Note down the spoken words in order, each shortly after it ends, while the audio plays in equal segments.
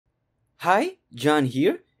Hi, John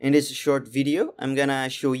here. In this short video, I'm gonna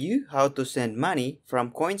show you how to send money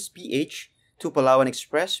from Coins.ph to Palawan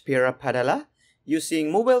Express Pera Padala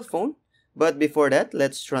using mobile phone. But before that,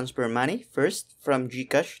 let's transfer money first from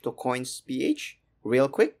Gcash to Coins.ph real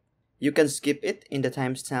quick. You can skip it in the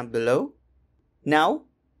timestamp below. Now,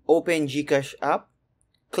 open Gcash app,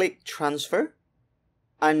 click Transfer.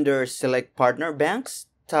 Under Select Partner Banks,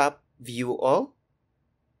 tap View All.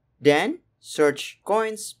 Then, search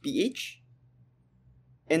Coins.ph.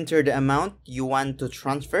 Enter the amount you want to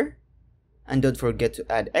transfer. And don't forget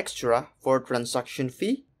to add extra for transaction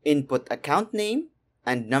fee. Input account name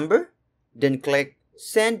and number. Then click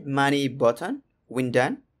Send Money button when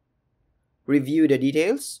done. Review the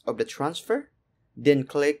details of the transfer. Then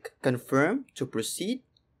click Confirm to proceed.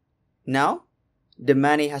 Now, the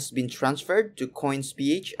money has been transferred to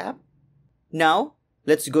Coins.ph app. Now,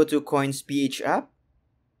 let's go to Coins.ph app.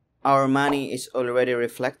 Our money is already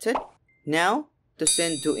reflected. Now, to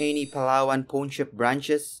send to any Palawan pawn shop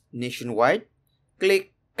branches nationwide,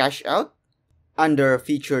 click Cash Out. Under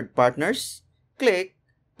Featured Partners, click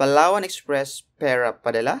Palawan Express Pera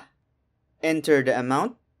Padala. Enter the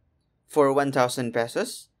amount. For 1,000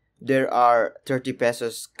 pesos, there are 30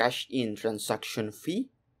 pesos cash-in transaction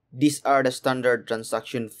fee. These are the standard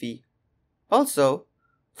transaction fee. Also,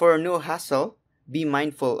 for no hassle, be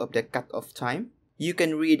mindful of the cut-off time. You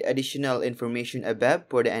can read additional information above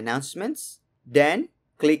for the announcements. Then,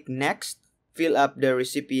 click Next. Fill up the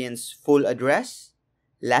recipient's full address,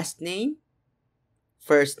 last name,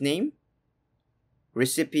 first name,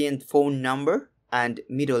 recipient phone number, and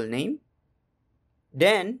middle name.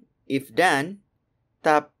 Then, if done,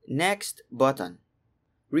 tap Next button.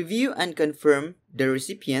 Review and confirm the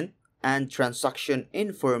recipient and transaction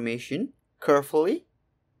information carefully.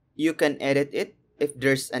 You can edit it if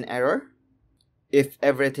there's an error. If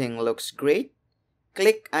everything looks great,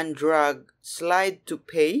 click and drag Slide to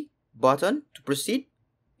Pay button to proceed.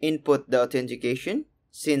 Input the authentication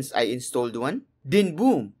since I installed one. Then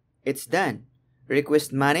boom, it's done.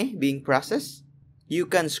 Request money being processed. You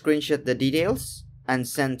can screenshot the details and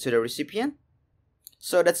send to the recipient.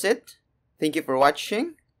 So that's it. Thank you for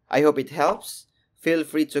watching. I hope it helps. Feel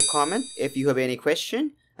free to comment if you have any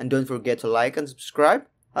question, and don't forget to like and subscribe.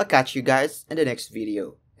 I'll catch you guys in the next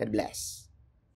video. God bless.